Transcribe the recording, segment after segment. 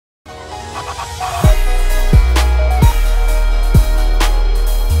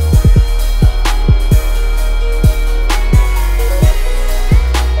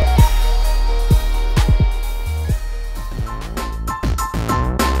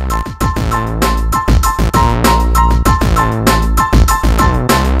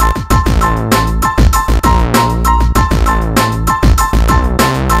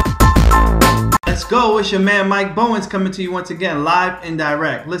it's your man Mike Bowens coming to you once again, live and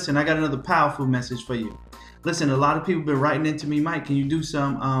direct. Listen, I got another powerful message for you. Listen, a lot of people have been writing into me, Mike, can you do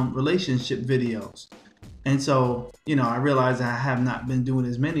some relationship videos? And so, I realized I have not been doing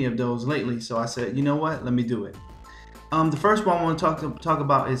as many of those lately. So I said, you know what? Let me do it. The first one I want to talk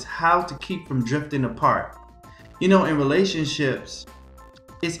about is how to keep from drifting apart. In relationships,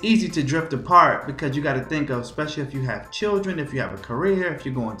 it's easy to drift apart because you got to think of, especially if you have children, if you have a career, if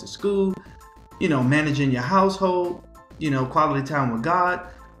you're going to school, managing your household, quality time with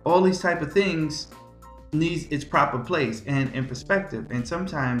God, all these type of things needs its proper place and perspective. And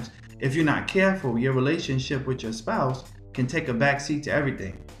sometimes if you're not careful, your relationship with your spouse can take a backseat to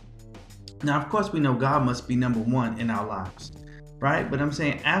everything. Now, of course, we know God must be number one in our lives, right? But I'm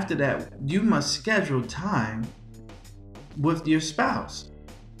saying after that, you must schedule time with your spouse,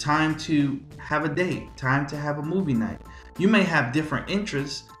 time to have a date, time to have a movie night. You may have different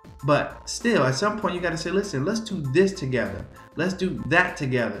interests, but still at some point you got to say, listen, let's do this together. Let's do that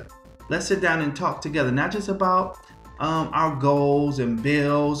together. Let's sit down and talk together, not just about our goals and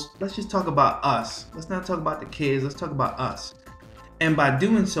bills. Let's just talk about us. Let's not talk about the kids. Let's talk about us. And by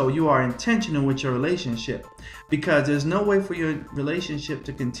doing so, you are intentional with your relationship, because there's no way for your relationship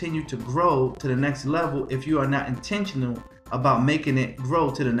to continue to grow to the next level if you are not intentional about making it grow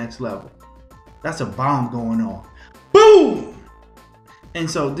to the next level. That's a bomb going on. Boom! And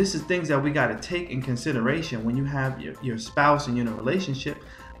so this is things that we got to take in consideration when you have your spouse and you're in a relationship.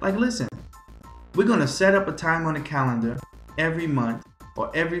 Like, listen, we're going to set up a time on the calendar every month or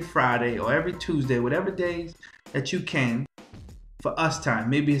every Friday or every Tuesday, whatever days that you can, for us time.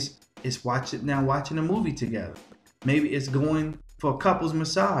 Maybe it's watching a movie together. Maybe it's going for a couples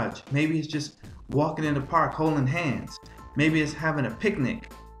massage. Maybe it's just walking in the park holding hands. Maybe it's having a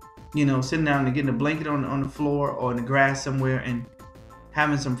picnic, sitting down and getting a blanket on the floor or in the grass somewhere and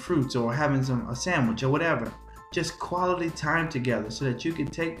having some fruits or having a sandwich or whatever. Just quality time together so that you can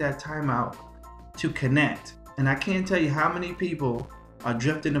take that time out to connect. And I can't tell you how many people are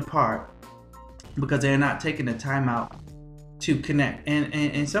drifting apart because they're not taking the time out to connect.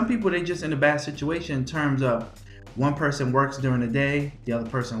 And some people, they just in a bad situation in terms of one person works during the day, the other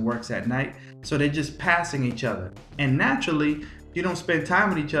person works at night. So they're just passing each other. And naturally, you don't spend time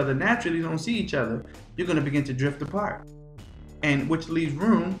with each other. Naturally, you don't see each other. You're going to begin to drift apart. And which leaves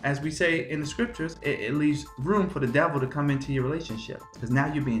room, as we say in the scriptures, it leaves room for the devil to come into your relationship, because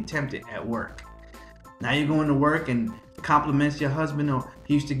now you're being tempted at work. Now you're going to work and compliments your husband or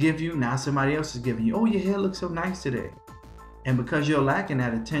he used to give you, now somebody else is giving you. Oh, your hair looks so nice today. And because you're lacking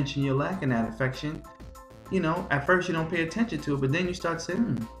that attention, you're lacking that affection, at first you don't pay attention to it, but then you start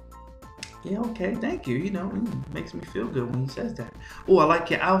saying, yeah, okay, thank you. It makes me feel good when he says that. Oh, I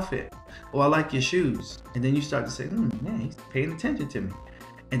like your outfit. Oh, I like your shoes. And then you start to say, man, he's paying attention to me.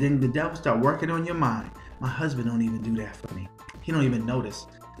 And then the devil start working on your mind. My husband don't even do that for me. He don't even notice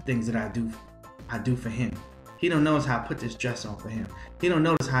the things that I do for him. He don't notice how I put this dress on for him. He don't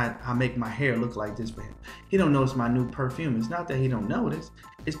notice how I make my hair look like this for him. He don't notice my new perfume. It's not that he don't notice.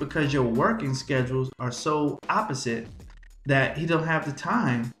 It's because your working schedules are so opposite that he don't have the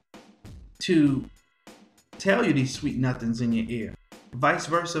time to tell you these sweet nothings in your ear. Vice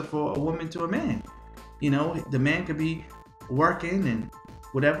versa for a woman to a man. The man could be working and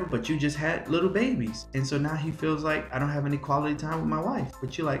whatever, but you just had little babies. And so now he feels like I don't have any quality time with my wife.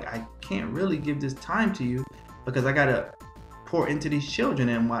 But you're like, I can't really give this time to you because I got to pour into these children.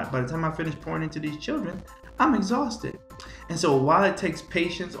 And by the time I finish pouring into these children, I'm exhausted. And so while it takes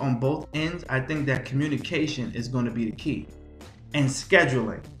patience on both ends, I think that communication is going to be the key. And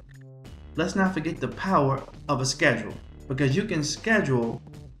scheduling. Let's not forget the power of a schedule, because you can schedule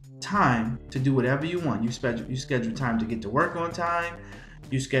time to do whatever you want. You schedule time to get to work on time.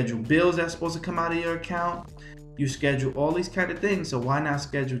 You schedule bills that's supposed to come out of your account. You schedule all these kind of things. So why not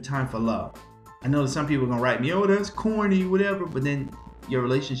schedule time for love? I know that some people are going to write me, oh, that's corny, whatever. But then your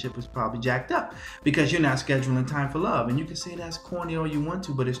relationship is probably jacked up because you're not scheduling time for love. And you can say that's corny all you want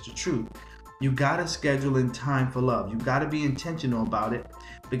to, but it's the truth. You got to schedule in time for love. You got to be intentional about it,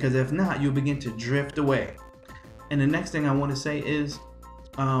 because if not, you'll begin to drift away. And the next thing I want to say is,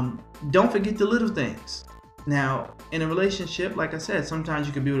 don't forget the little things. Now, in a relationship, like I said, sometimes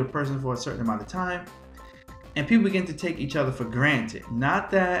you can be with a person for a certain amount of time and people begin to take each other for granted.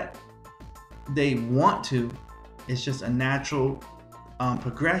 Not that they want to, it's just a natural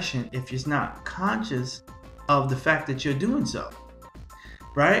progression if you're not conscious of the fact that you're doing so.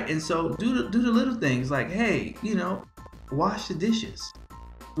 Right? And so do the little things like, hey, wash the dishes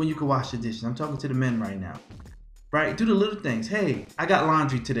when you can wash the dishes. I'm talking to the men right now. Right? Do the little things. Hey, I got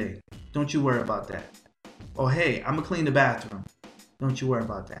laundry today. Don't you worry about that. Or hey, I'm going to clean the bathroom. Don't you worry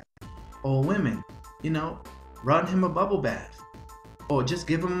about that. Or women, You know, run him a bubble bath or just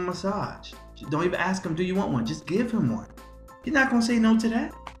give him a massage. Don't even ask him, do you want one? Just give him one. He's not going to say no to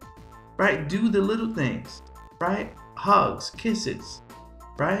that, right? Do the little things, right? Hugs, kisses,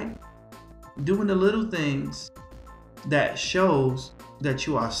 right? Doing the little things that shows that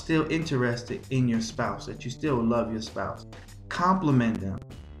you are still interested in your spouse, that you still love your spouse. Compliment them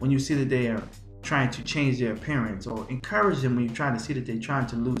when you see that they are trying to change their appearance, or encourage them when you're trying to see that they're trying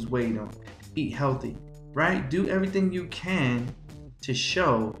to lose weight or eat healthy, right? Do everything you can to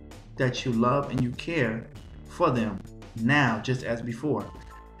show that you love and you care for them now, just as before.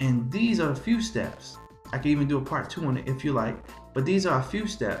 And these are a few steps. I can even do a part 2 on it if you like, but these are a few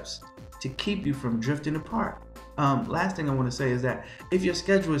steps to keep you from drifting apart. Last thing I want to say is that if your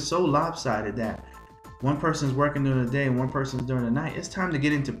schedule is so lopsided that one person's working during the day and one person's during the night, it's time to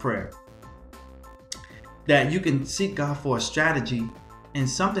get into prayer. That you can seek God for a strategy and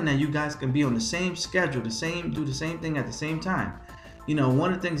something that you guys can be on the same schedule, do the same thing at the same time. You know,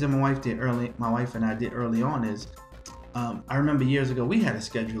 one of the things that my wife and I did early on is, I remember years ago we had a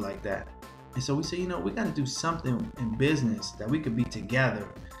schedule like that, and so we said, you know, we got to do something in business that we could be together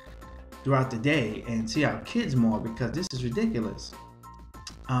throughout the day and see our kids more, because this is ridiculous.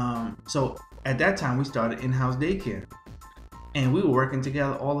 So at that time we started in-house daycare, and we were working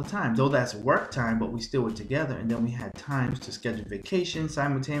together all the time, though that's work time, but we still were together. And then we had times to schedule vacations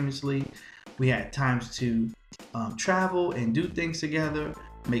simultaneously. We had times to travel and do things together,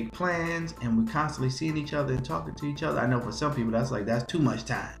 make plans, and we constantly seeing each other and talking to each other. I know for some people that's too much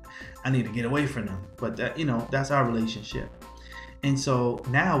time. I need to get away from them, but that, you know, that's our relationship. And so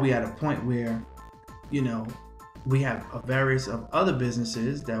now we at a point where, you know, we have a various of other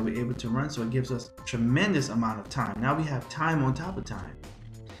businesses that we're able to run, so it gives us tremendous amount of time. Now we have time on top of time.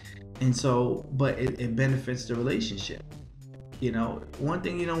 And so, but it benefits the relationship. You know, one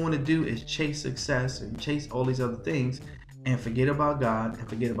thing you don't want to do is chase success and chase all these other things and forget about God and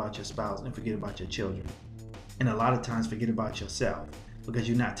forget about your spouse and forget about your children. And a lot of times forget about yourself because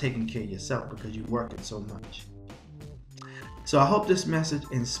you're not taking care of yourself because you're working so much. So I hope this message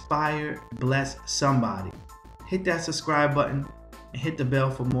inspired, bless somebody. Hit that subscribe button and hit the bell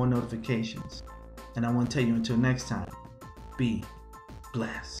for more notifications. And I want to tell you, until next time, be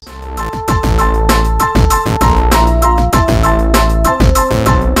blessed.